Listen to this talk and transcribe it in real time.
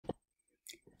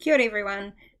Kia ora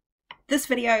everyone. This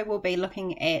video will be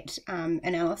looking at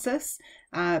analysis,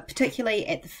 particularly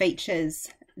at the features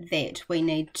that we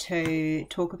need to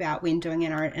talk about when doing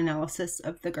our analysis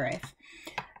of the graph.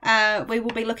 We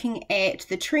will be looking at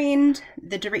the trend,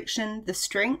 the direction, the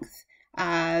strength,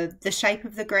 the shape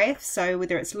of the graph, so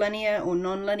whether it's linear or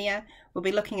non-linear. We'll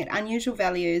be looking at unusual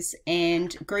values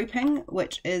and grouping,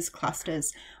 which is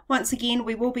clusters. Once again,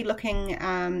 we will be looking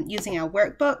using our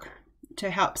workbook to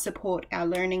help support our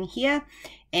learning here,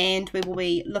 and we will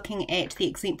be looking at the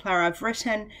exemplar I've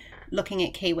written, looking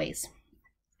at Kiwis.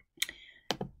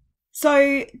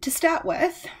 So to start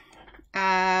with,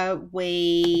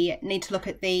 we need to look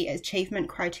at the achievement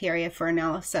criteria for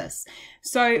analysis.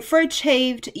 So for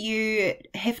achieved, you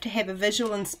have to have a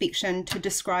visual inspection to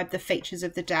describe the features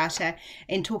of the data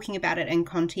and talking about it in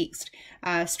context.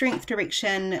 Strength,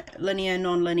 direction, linear,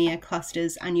 non-linear,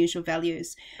 clusters, unusual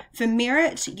values. For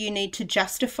merit, you need to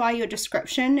justify your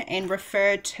description and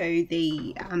refer to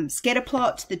the scatter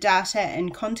plot, the data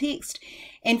in context.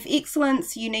 And for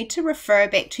excellence, you need to refer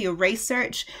back to your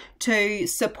research to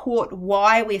support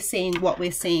why we're seeing what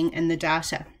we're seeing in the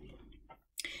data.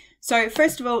 So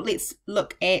first of all, let's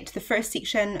look at the first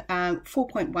section,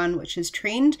 4.1, which is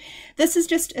trend. This is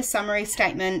just a summary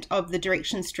statement of the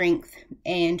direction, strength,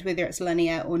 and whether it's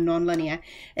linear or non-linear.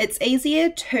 It's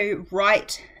easier to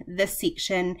write this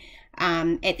section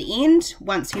at the end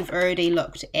once you've already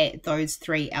looked at those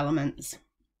three elements.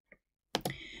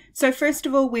 So first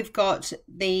of all, we've got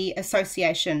the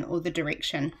association or the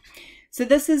direction. So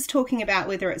this is talking about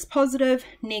whether it's positive,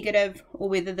 negative, or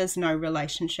whether there's no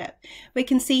relationship. We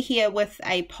can see here with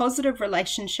a positive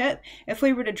relationship, if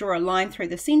we were to draw a line through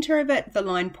the center of it, the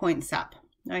line points up.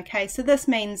 Okay, so this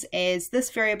means as this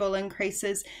variable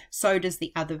increases, so does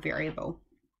the other variable.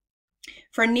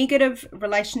 For a negative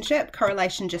relationship,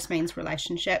 correlation just means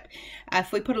relationship.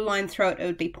 If we put a line through it, it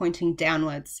would be pointing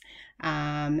downwards.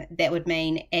 That would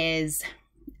mean as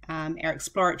our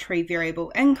exploratory variable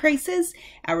increases,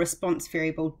 our response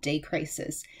variable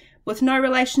decreases. With no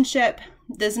relationship,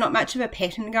 there's not much of a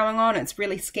pattern going on. It's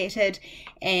really scattered,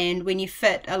 and when you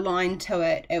fit a line to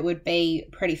it, it would be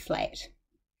pretty flat.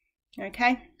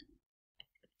 Okay.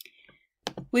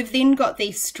 We've then got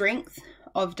the strength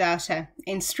of data,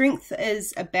 and strength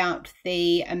is about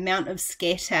the amount of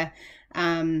scatter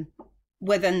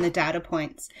within the data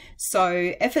points.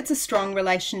 So if it's a strong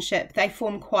relationship, they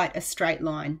form quite a straight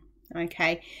line.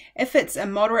 Okay, if it's a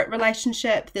moderate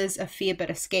relationship, there's a fair bit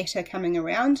of scatter coming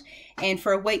around, and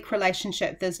for a weak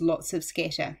relationship, there's lots of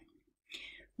scatter.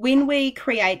 When we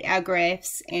create our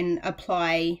graphs and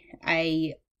apply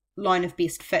a line of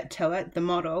best fit to it, the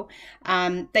model,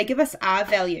 they give us R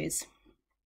values.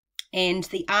 And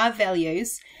the R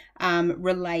values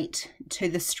relate to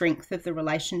the strength of the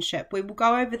relationship. We will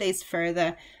go over these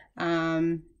further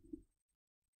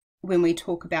when we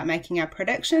talk about making our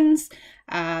predictions,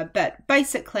 but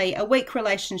basically a weak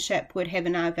relationship would have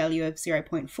an R value of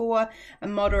 0.4, a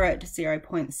moderate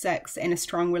 0.6, and a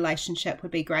strong relationship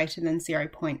would be greater than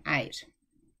 0.8.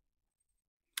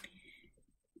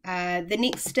 The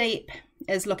next step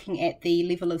is looking at the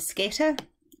level of scatter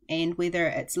and whether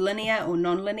it's linear or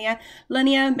non-linear.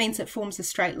 Linear means it forms a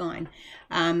straight line.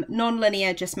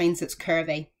 Non-linear just means it's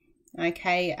curvy.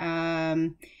 Okay,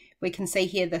 we can see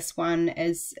here this one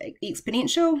is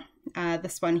exponential.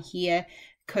 This one here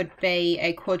could be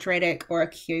a quadratic or a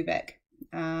cubic.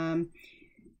 And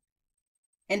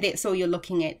that's all you're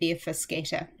looking at there for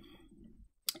scatter.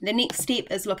 The next step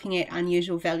is looking at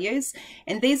unusual values,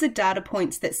 and these are data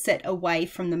points that sit away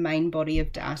from the main body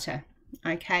of data.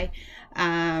 Okay,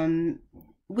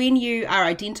 when you are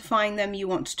identifying them, you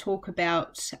want to talk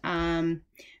about,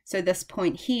 so this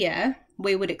point here,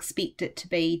 we would expect it to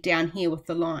be down here with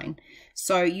the line.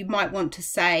 So you might want to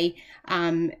say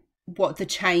what the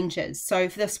change is. So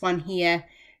if this one here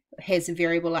has a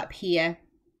variable up here,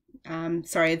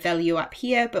 a value up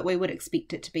here, but we would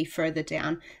expect it to be further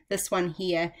down. This one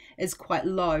here is quite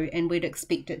low, and we'd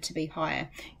expect it to be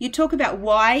higher. You talk about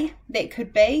why that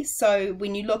could be. So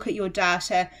when you look at your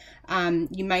data,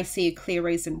 you may see a clear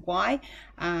reason why.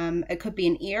 It could be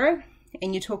an error,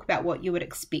 and you talk about what you would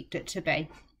expect it to be.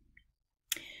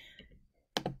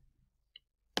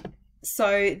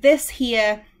 So this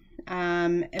here,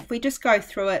 if we just go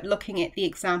through it, looking at the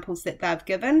examples that they've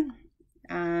given,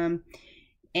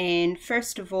 and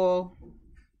first of all,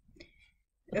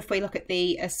 if we look at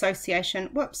the association,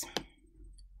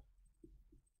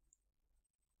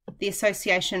 the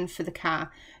association for the car.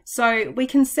 So we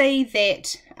can see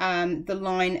that the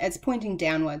line is pointing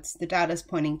downwards, the data is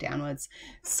pointing downwards.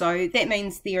 So that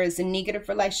means there is a negative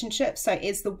relationship. So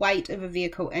as the weight of a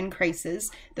vehicle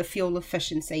increases, the fuel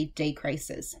efficiency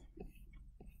decreases.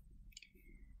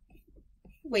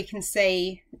 We can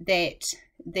see that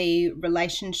the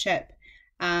relationship,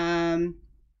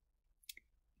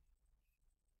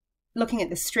 looking at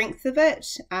the strength of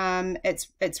it,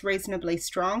 it's reasonably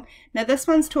strong. Now this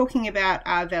one's talking about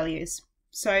R values.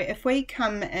 So if we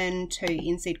come into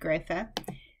NZ Grapher,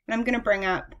 and I'm going to bring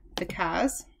up the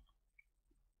cars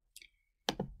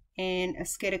and a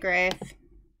scatter graph,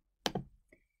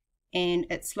 and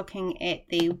it's looking at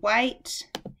the weight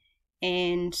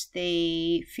and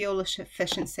the fuel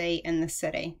efficiency in the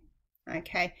city.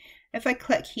 Okay, if I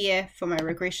click here for my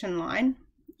regression line,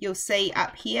 you'll see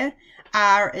up here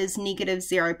R is negative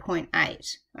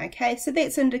 0.8. Okay, so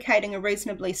that's indicating a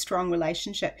reasonably strong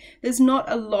relationship. There's not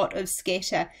a lot of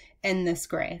scatter in this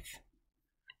graph.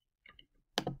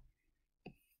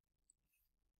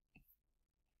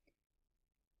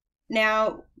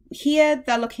 Now here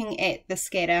they're looking at the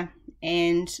scatter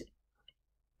and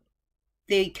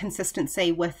the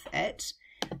consistency with it.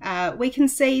 We can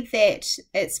see that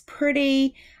it's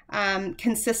pretty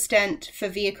consistent for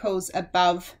vehicles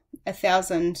above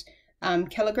 1,000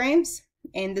 kilograms,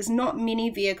 and there's not many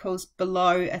vehicles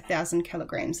below 1,000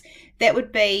 kilograms. That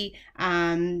would be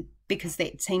because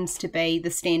that seems to be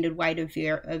the standard weight of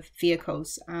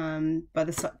vehicles by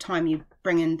the time you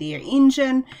bring in their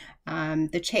engine,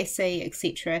 the chassis,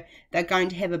 etc. They're going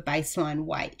to have a baseline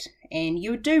weight, and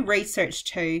you would do research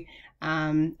to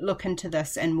look into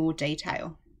this in more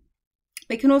detail.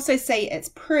 We can also see it's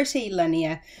pretty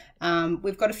linear.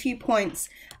 We've got a few points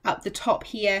up the top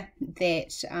here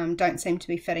that don't seem to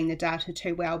be fitting the data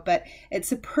too well, but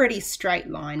it's a pretty straight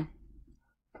line.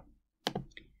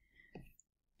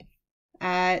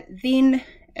 Then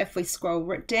if we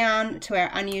scroll down to our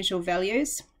unusual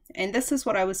values, and this is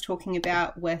what I was talking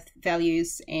about with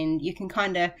values, and you can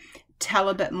kind of tell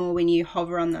a bit more when you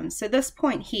hover on them. So this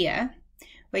point here,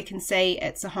 we can see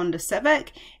it's a Honda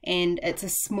Civic and it's a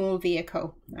small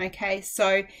vehicle. Okay,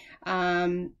 so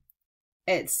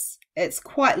it's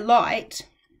quite light,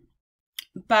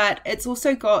 but it's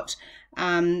also got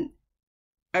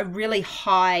a really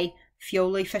high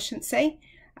fuel efficiency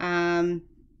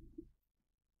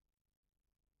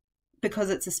because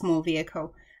it's a small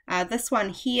vehicle. This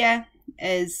one here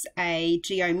is a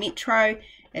Geo Metro.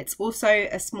 It's also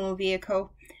a small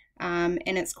vehicle, and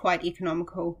it's quite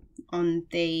economical on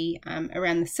the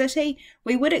around the city.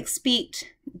 We would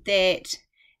expect that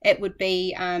it would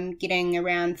be getting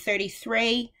around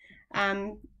 33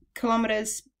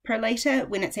 kilometers per litre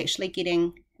when it's actually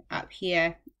getting up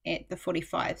here at the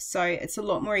 45. So it's a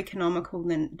lot more economical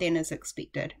than is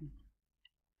expected.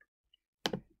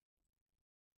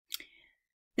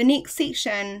 The next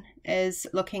section is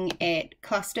looking at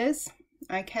clusters,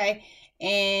 okay,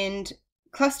 and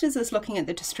clusters is looking at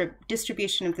the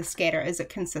distribution of the scatter. Is it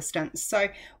consistent? So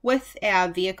with our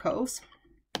vehicles,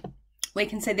 we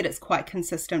can see that it's quite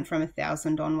consistent from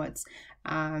 1,000 onwards,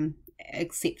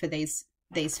 except for these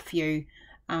few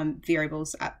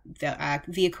variables up,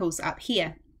 vehicles up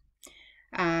here.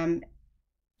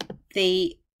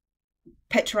 The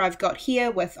picture I've got here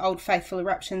with Old Faithful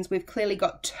eruptions, we've clearly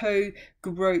got two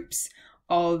groups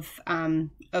of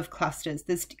clusters.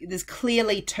 There's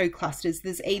clearly two clusters.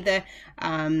 There's either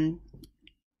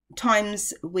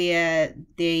times where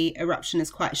the eruption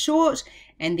is quite short,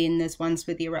 and then there's ones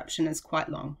where the eruption is quite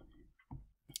long.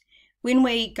 When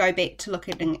we go back to look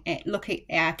at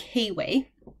our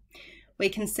kiwi, we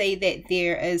can see that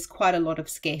there is quite a lot of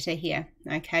scatter here.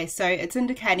 Okay, so it's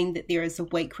indicating that there is a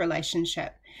weak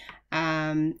relationship.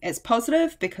 It's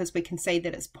positive because we can see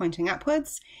that it's pointing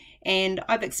upwards, and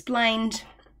I've explained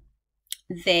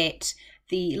that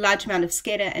the large amount of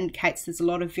scatter indicates there's a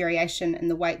lot of variation in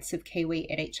the weights of kiwi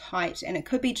at each height, and it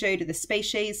could be due to the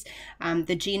species,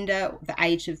 the gender, the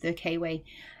age of the kiwi.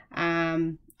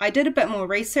 I did a bit more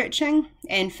researching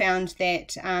and found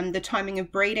that the timing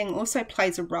of breeding also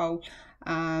plays a role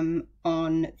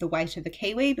on the weight of the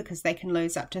kiwi, because they can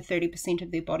lose up to 30%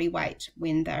 of their body weight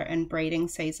when they're in breeding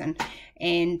season,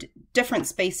 and different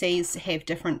species have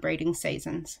different breeding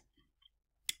seasons.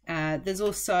 There's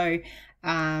also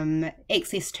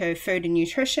access to food and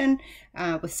nutrition,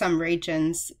 with some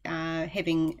regions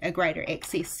having a greater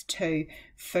access to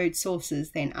food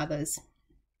sources than others.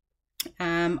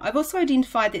 I've also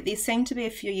identified that there seem to be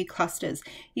a few clusters.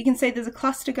 You can see there's a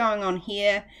cluster going on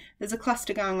here, there's a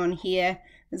cluster going on here,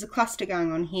 there's a cluster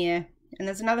going on here, and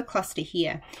there's another cluster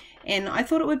here. And I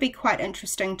thought it would be quite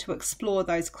interesting to explore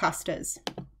those clusters.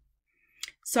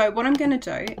 So what I'm going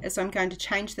to do is I'm going to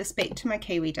change this back to my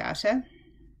Kiwi data.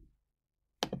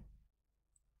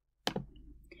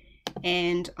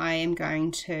 And I am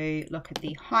going to look at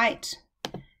the height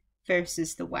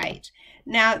versus the weight.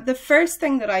 Now, the first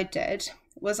thing that I did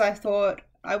was I thought,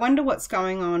 I wonder what's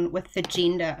going on with the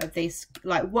gender of these,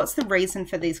 like what's the reason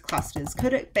for these clusters?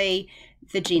 Could it be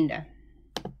the gender?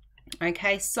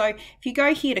 Okay, so if you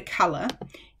go here to color,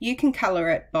 you can color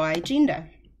it by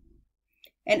gender.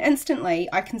 And instantly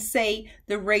I can see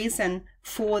the reason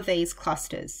for these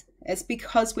clusters. It's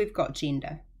because we've got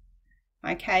gender.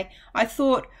 Okay, I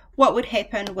thought what would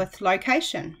happen with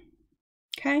location.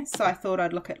 Okay, so I thought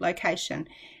I'd look at location,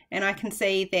 and I can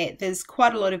see that there's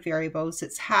quite a lot of variables.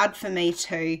 It's hard for me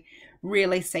to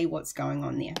really see what's going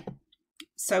on there.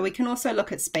 So we can also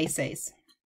look at species,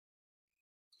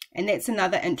 and that's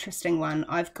another interesting one.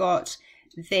 I've got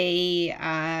the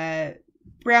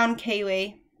brown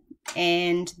kiwi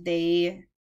and the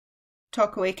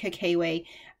tokoeka kiwi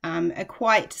are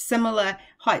quite similar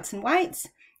heights and weights.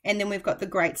 And then we've got the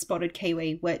great spotted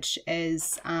kiwi, which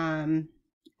is a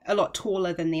lot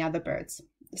taller than the other birds.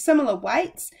 Similar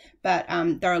weights, but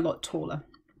they're a lot taller.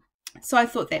 So I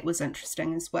thought that was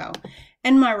interesting as well.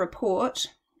 In my report,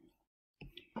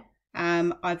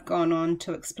 I've gone on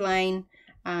to explain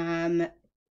the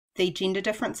gender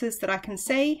differences that I can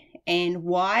see and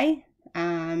why.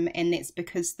 And that's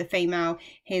because the female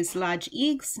has large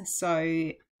eggs,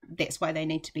 so that's why they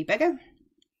need to be bigger.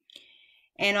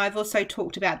 And I've also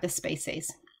talked about the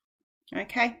species.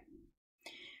 Okay,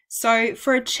 so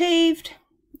for achieved,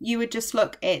 you would just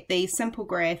look at the simple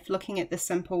graph, looking at the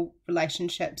simple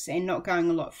relationships and not going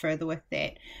a lot further with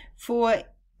that. For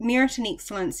merit and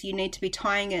excellence, you need to be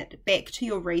tying it back to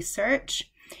your research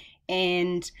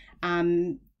and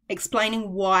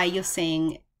explaining why you're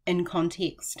seeing in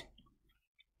context.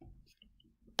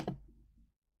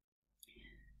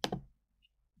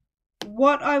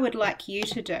 What I would like you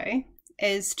to do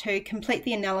is to complete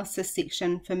the analysis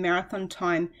section for marathon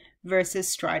time versus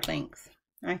stride length.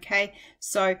 Okay,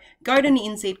 so go to an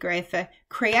NZ grapher,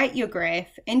 create your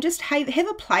graph, and just have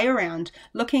a play around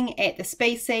looking at the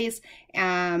species,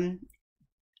 looking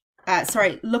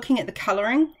at the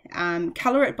colouring,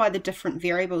 colour it by the different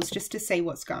variables just to see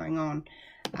what's going on.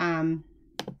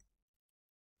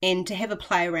 And to have a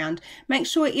play around. Make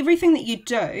sure everything that you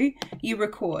do, you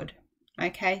record.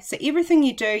 Okay, so everything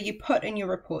you do, you put in your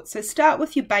report. So start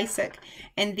with your basic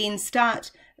and then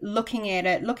start looking at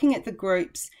it, looking at the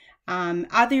groups.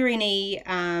 Are there any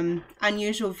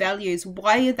unusual values?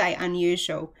 Why are they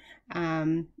unusual?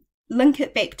 Link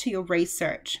it back to your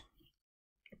research.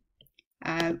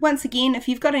 Once again, if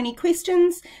you've got any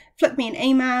questions, flick me an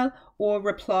email or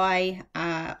reply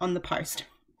on the post.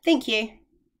 Thank you.